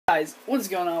Guys, what's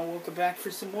going on? Welcome back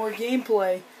for some more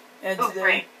gameplay. And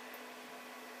today...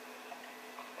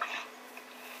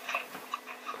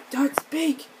 Don't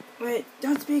speak! Wait,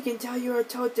 don't speak until you are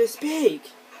told to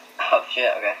speak! Oh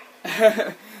shit,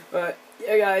 okay. But,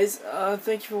 yeah guys,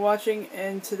 thank you for watching,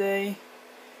 and today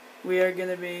we are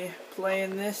gonna be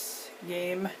playing this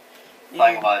game.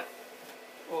 Playing what?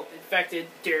 Well, Infected.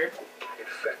 Dirt.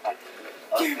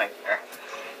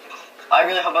 I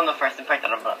really hope I'm the first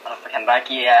infected on a freaking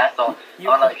backy ass, so I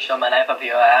wanna like shove my knife up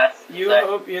your ass. You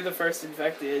hope you're the first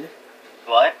infected.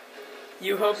 What?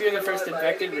 You hope you're the first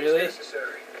infected, really?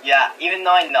 Yeah, even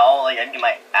though I know like I'd get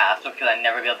my ass whipped because I'd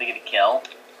never be able to get a kill.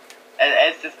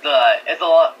 It's just it's a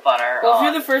lot funner. Well, if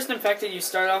you're the first infected, you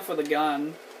start off with a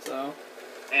gun, so.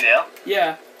 You do?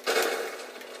 Yeah.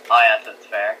 Oh yeah, that's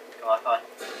fair. Come on, come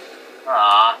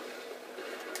on.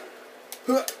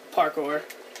 Aww. Parkour.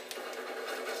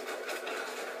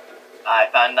 I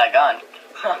found that gun.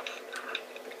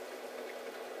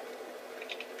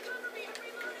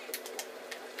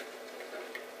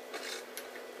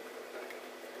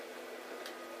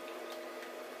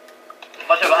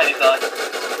 Watch out behind you, Sully.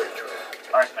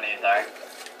 Or funny, sorry.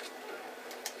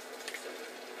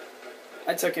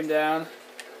 I took him down.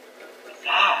 What's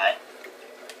that?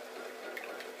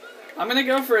 I'm gonna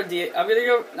go for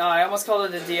no, I almost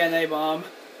called it a DNA bomb.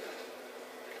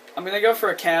 I'm gonna go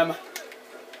for a chem.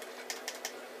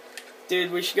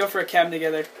 Dude, we should go for a chem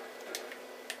together.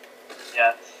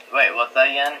 Yes. Wait, what's that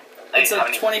again? Like, it's a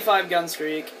 25 gun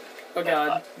streak. Oh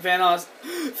god. Vanoss.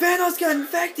 Vanoss got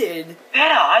infected!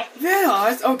 Vanoss?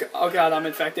 Vanoss! Oh god, I'm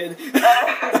infected.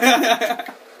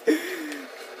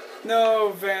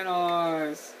 No,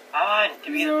 Vanoss. I want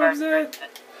to be the first person.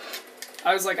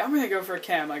 I was like, I'm gonna go for a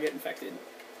chem, I get infected.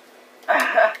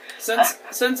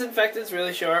 Since Infected's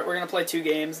really short, we're gonna play 2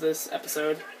 games this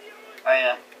episode. Oh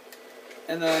yeah.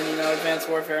 And then, you know, Advanced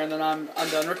Warfare, and then I'm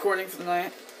done recording for the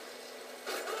night.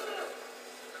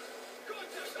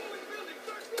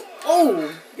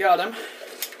 Oh! Got him.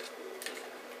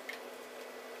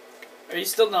 Are you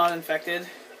still not infected?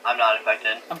 I'm not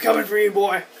infected. I'm coming for you,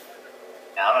 boy!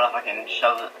 Yeah, I'm gonna fucking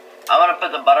shove it. I'm gonna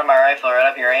put the butt of my rifle right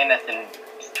up your anus and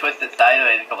twist it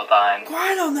sideways a couple times.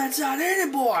 Quiet on that side, ain't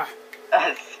it, boy?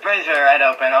 Sprays it right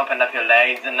open, open up your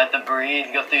legs, and let the breeze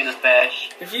go through the fish.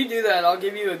 If you do that, I'll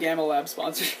give you a Gamma Lab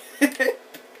sponsorship.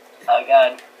 Oh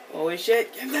god. Holy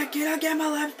shit, give that kid a Gamma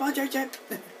Lab sponsorship.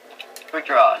 Quick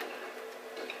draw.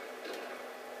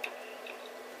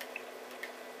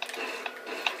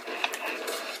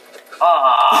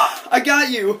 Ah! I got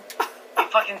you! Are you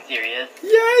fucking serious?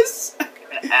 Yes!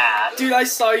 You're an ass. Dude, I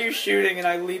saw you shooting and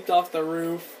I leaped off the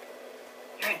roof.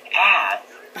 You're an ass.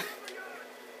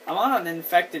 I'm on an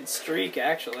infected streak,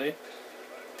 actually.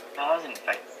 No, I was an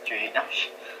infected streak. No,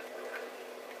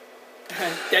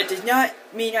 that does not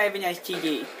mean I have an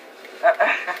STD.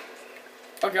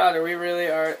 Oh god, are we really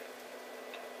are...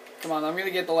 Come on, I'm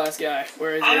gonna get the last guy.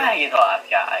 Where is he? I'm gonna get the last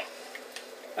guy.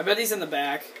 I bet he's in the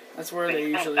back. That's where they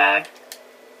usually are.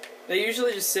 They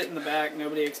usually just sit in the back,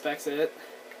 nobody expects it.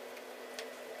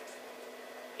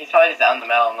 He's probably just out in the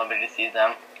middle and nobody sees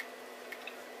them.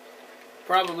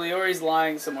 Probably, or he's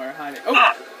lying somewhere hiding.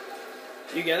 Oh!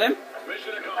 You get him?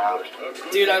 No.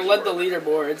 Dude, I led the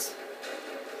leaderboards.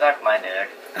 Suck my dick.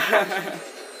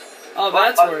 Oh,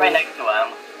 that's where right next to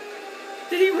him.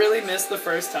 Did he really miss the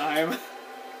first time?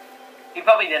 He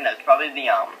probably didn't. It's probably the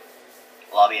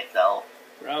lobby itself.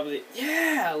 Probably.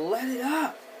 Yeah, let it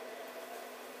up.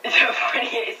 It's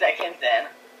 48 seconds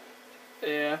in.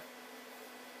 Yeah.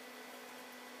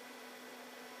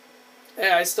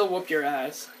 Yeah, I still whoop your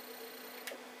ass.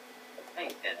 No,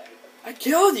 you didn't. I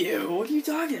killed you! What are you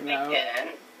talking about? You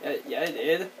didn't. Yeah, I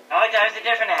did. Oh, that was a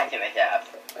different Hatchet mishap.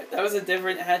 That was a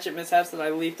different Hatchet mishaps that I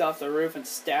leaped off the roof and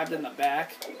stabbed in the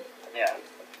back. Yeah.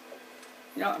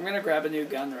 You know, I'm gonna grab a new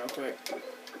gun real quick.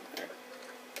 There.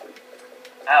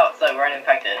 Oh, so we're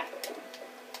infected.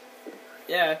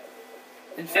 Yeah.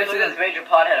 Infected. Look at this major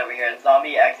pothead over here.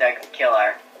 Zombie XX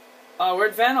Killer. Oh,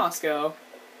 where'd Vanoss go?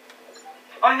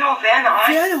 Oh no, Vanoss!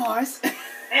 Vanoss!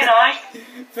 Vanoss!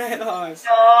 Vanoss!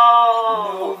 No!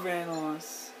 No,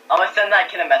 Vanoss. I'm gonna send that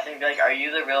kid a message and be like, are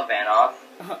you the real Vanoss?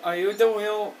 Are you the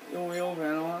real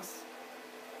Vanoss?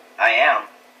 I am.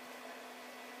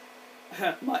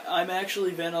 I'm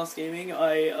actually Vanoss Gaming.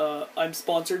 I'm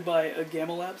sponsored by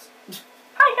Gamma Labs.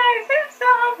 Hi guys, it's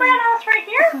Vanoss right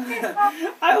here.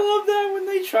 I love that when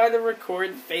they try to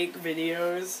record fake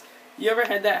videos. You ever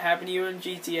had that happen to you in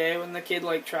GTA when the kid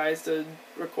like tries to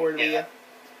record a video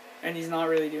and he's not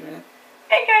really doing it?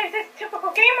 Hey guys, it's Typical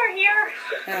Gamer here.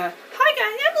 Hi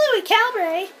guys, I'm Louis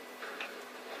Calbray.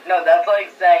 No, that's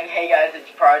like saying, hey guys, it's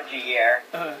Prodigy here.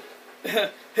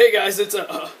 Hey guys, it's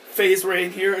Phase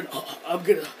Rain here, and I'm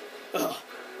gonna Let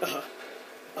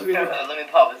me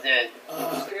pop his in.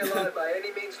 Stay alive by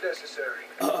any means necessary.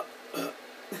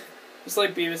 Just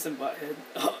like Beavis and Butthead.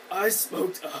 I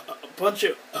smoked a bunch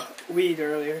of weed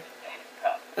earlier.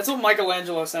 That's what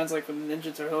Michelangelo sounds like from the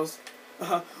Ninja Turtles.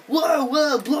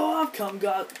 Whoa, blow off,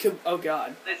 oh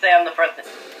god. They say I'm the first.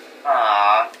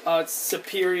 Aww. Oh, it's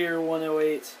Superior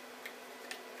 108.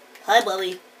 Hi,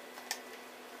 Bully.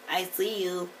 I see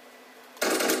you.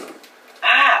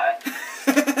 Ah!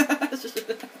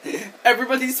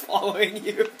 Everybody's following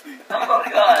you. Oh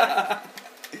god.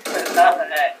 Stop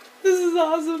it. This is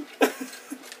awesome.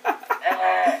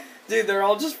 Dude, they're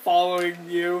all just following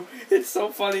you. It's so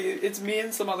funny. It's me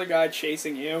and some other guy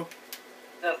chasing you.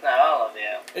 That's not all of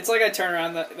you. It's like I turn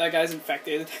around, that guy's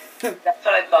infected. That's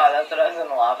what I thought. That's what I was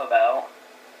gonna laugh about.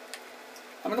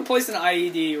 I'm gonna place an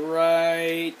IED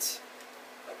right...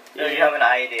 So you have an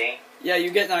IED? Yeah,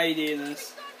 you get an IED in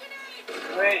this.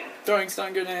 Wait. Throwing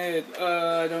stun grenade.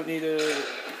 I don't need a...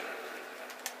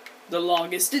 The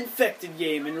longest infected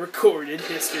game in recorded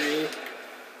history.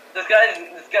 This guy's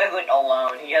like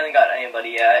alone. He hasn't got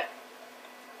anybody yet.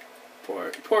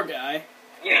 Poor guy.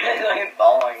 You're like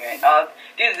following me.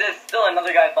 Dude, there's still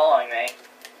another guy following me.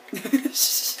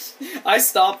 I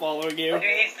stop following you. Dude,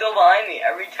 he's still behind me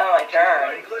every time I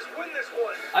turn. Let's win this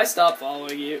one. I stop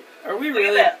following you. Are we Look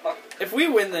really... at that. If we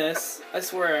win this, I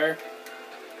swear...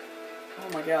 Oh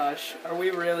my gosh. Are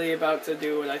we really about to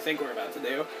do what I think we're about to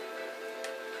do?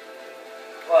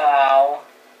 Wow.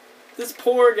 This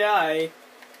poor guy.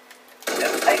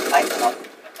 I love this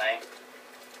thing.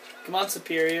 Come on,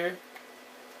 Superior.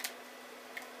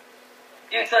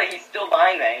 Dude, so he's still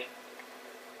behind me.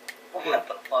 What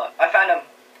the fuck? I found him.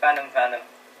 Found him. Time's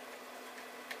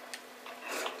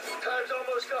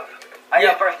almost up. I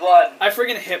got first blood. I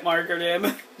friggin' hit markered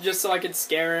him, just so I could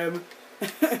scare him. I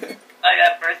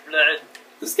got first blood.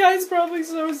 This guy's probably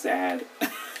so sad.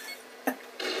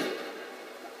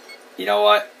 You know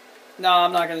what? No,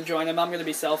 I'm not gonna join him. I'm gonna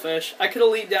be selfish. I could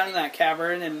have leaped down in that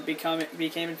cavern and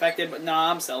became infected, but nah,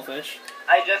 I'm selfish.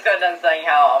 I just got done saying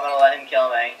how I'm gonna let him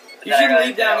kill me. You should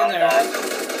leap down in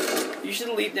there. You should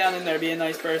leap down in there, be a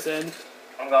nice person.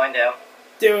 I'm going to.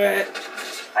 Do it.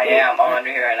 I am. I'm under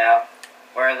here right now.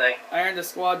 Where are they? I earned a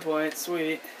squad point.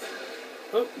 Sweet.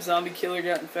 Oh, zombie killer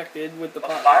got infected with the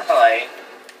pot. Firelight.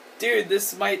 Dude,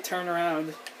 this might turn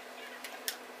around.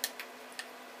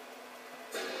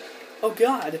 Oh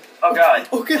god. Oh god.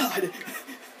 Oh god.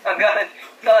 Oh god.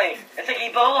 Sorry. It's like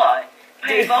Ebola.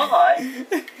 Ebola.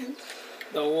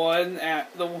 The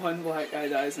one black guy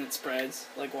dies and it spreads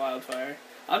like wildfire.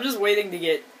 I'm just waiting to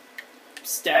get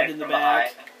stabbed in the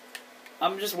back.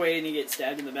 I'm just waiting to get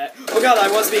stabbed in the back. Oh god, I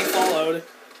was being followed.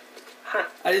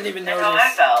 I didn't even notice.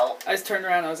 That's how I felt. I just turned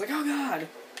around and I was like, oh god.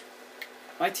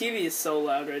 My TV is so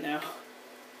loud right now.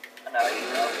 I know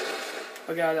you know.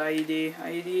 Oh god, IED.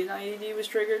 IED was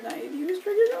triggered. IED was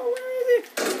triggered. Oh, where is it?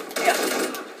 Yeah.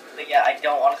 But yeah, I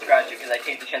don't want to scratch it because I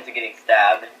take the chance of getting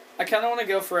stabbed. I kind of want to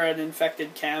go for an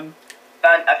infected chem.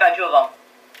 I found two of them.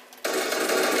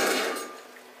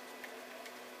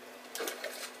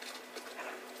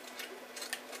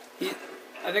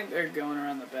 I think they're going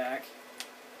around the back.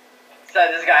 So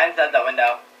this guy inside that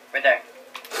window. Right there.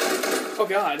 Oh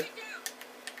god.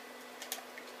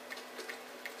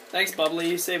 Thanks, Bubbly.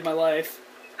 You saved my life.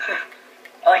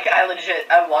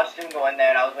 I watched him go in there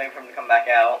and I was waiting for him to come back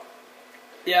out.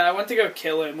 Yeah, I went to go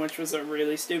kill him, which was a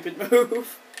really stupid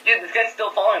move. Dude, this guy's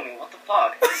still following me. What the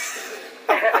fuck?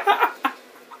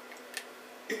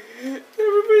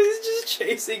 Everybody's just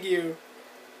chasing you.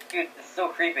 Dude, it's so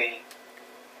creepy.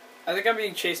 I think I'm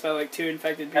being chased by like 2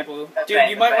 infected people. That's Dude, right,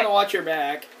 you might that's want to right. watch your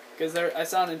back, because I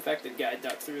saw an infected guy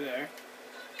duck through there.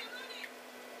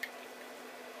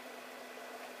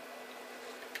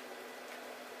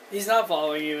 He's not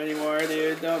following you anymore,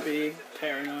 dude. Don't be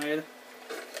paranoid.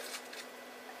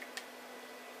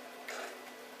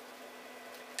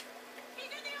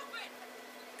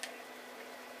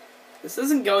 This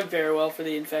isn't going very well for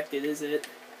the infected, is it?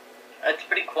 It's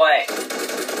pretty quiet.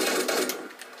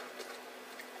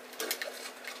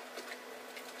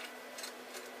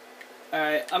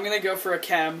 Alright, I'm gonna go for a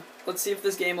chem. Let's see if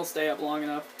this game will stay up long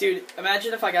enough. Dude,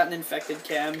 imagine if I got an infected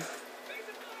chem.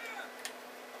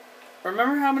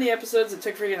 Remember how many episodes it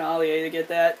took freaking Ollie to get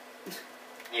that?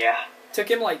 Yeah. Took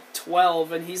him like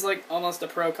 12, and he's like almost a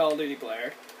pro Call of Duty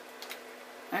player.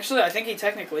 Actually, I think he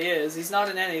technically is. He's not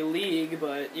in any league,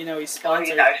 but, you know, he's sponsored.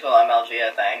 He's actual MLG,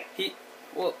 I think.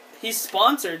 He's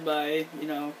sponsored by, you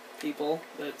know, people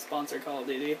that sponsor Call of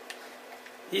Duty.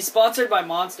 He's sponsored by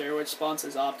Monster, which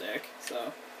sponsors Optic,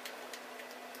 so.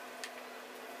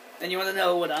 And you want to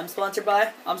know what I'm sponsored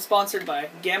by? I'm sponsored by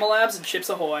Gamma Labs and Chips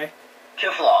Ahoy.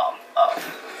 Kiflom.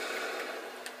 Oh.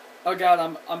 Oh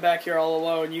god, I'm back here all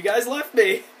alone. You guys left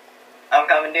me. I'm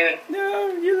coming, dude. No,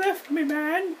 you left me,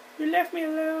 man. You left me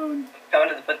alone.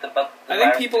 Coming to put the I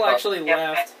think people actually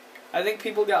left. I think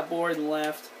people got bored and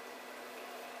left.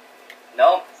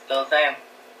 Nope, still the same.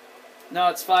 No,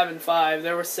 it's 5 and 5.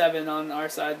 There were 7 on our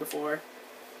side before.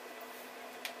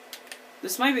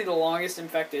 This might be the longest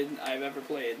infected I've ever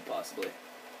played, possibly.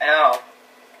 I know.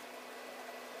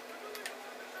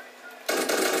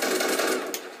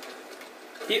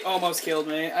 He almost killed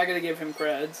me. I gotta give him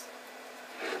creds.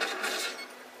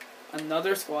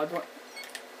 Another squad.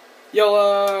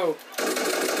 YOLO!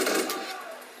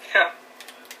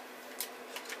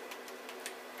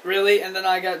 Really? And then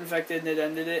I got infected and it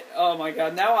ended it? Oh my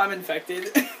god, now I'm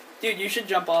infected. Dude, you should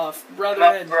jump off. Brother,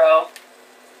 Come up, bro.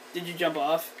 Did you jump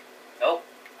off? Nope.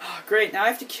 Oh, great, now I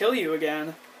have to kill you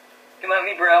again. Come at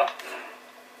me, bro.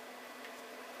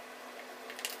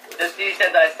 Just you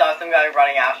said that I saw some guy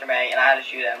running after me and I had to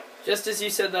shoot him. Just as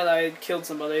you said that I killed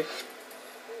somebody.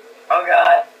 Oh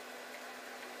god.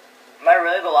 Am I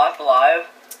really the last alive?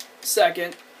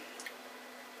 Second.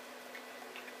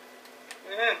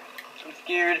 I'm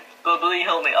scared. Bubbly,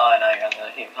 help me. Oh, no, you're on the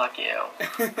other team. Fuck you.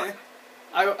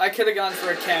 I could have gone for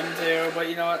a chem too, but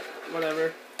you know what?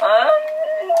 Whatever. Um,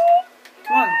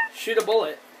 Come on, shoot a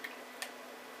bullet.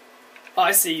 Oh,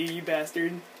 I see you, you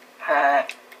bastard.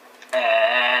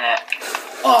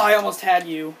 Oh, I almost had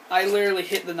you. I literally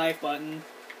hit the knife button.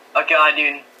 Oh god,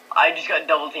 dude. I just got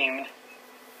double teamed.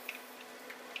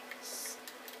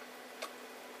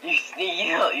 You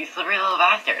sneaky little, you slippery little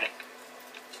bastard.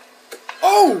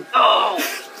 Oh! Oh!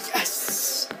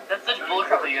 Yes! That's such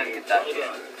bullcrap that you guys get that shit.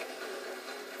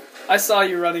 I saw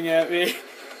you running at me.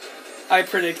 I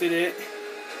predicted it.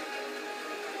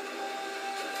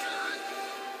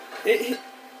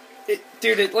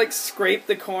 Dude, it like scraped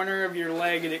the corner of your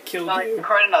leg and it killed you.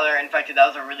 Quite another infected. That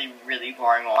was a really, really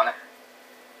boring one.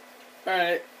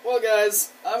 Alright, well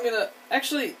guys, I'm gonna...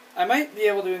 Actually, I might be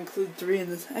able to include 3 in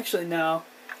this. Actually, no.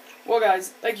 Well guys,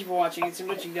 thank you for watching. It's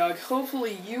Enriching Dog.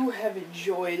 Hopefully you have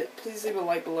enjoyed. Please leave a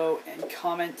like below and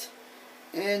comment.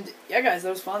 And yeah guys, that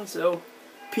was fun, so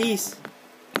peace.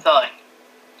 Sorry.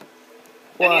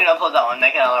 Didn't even upload that one.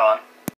 Make another one.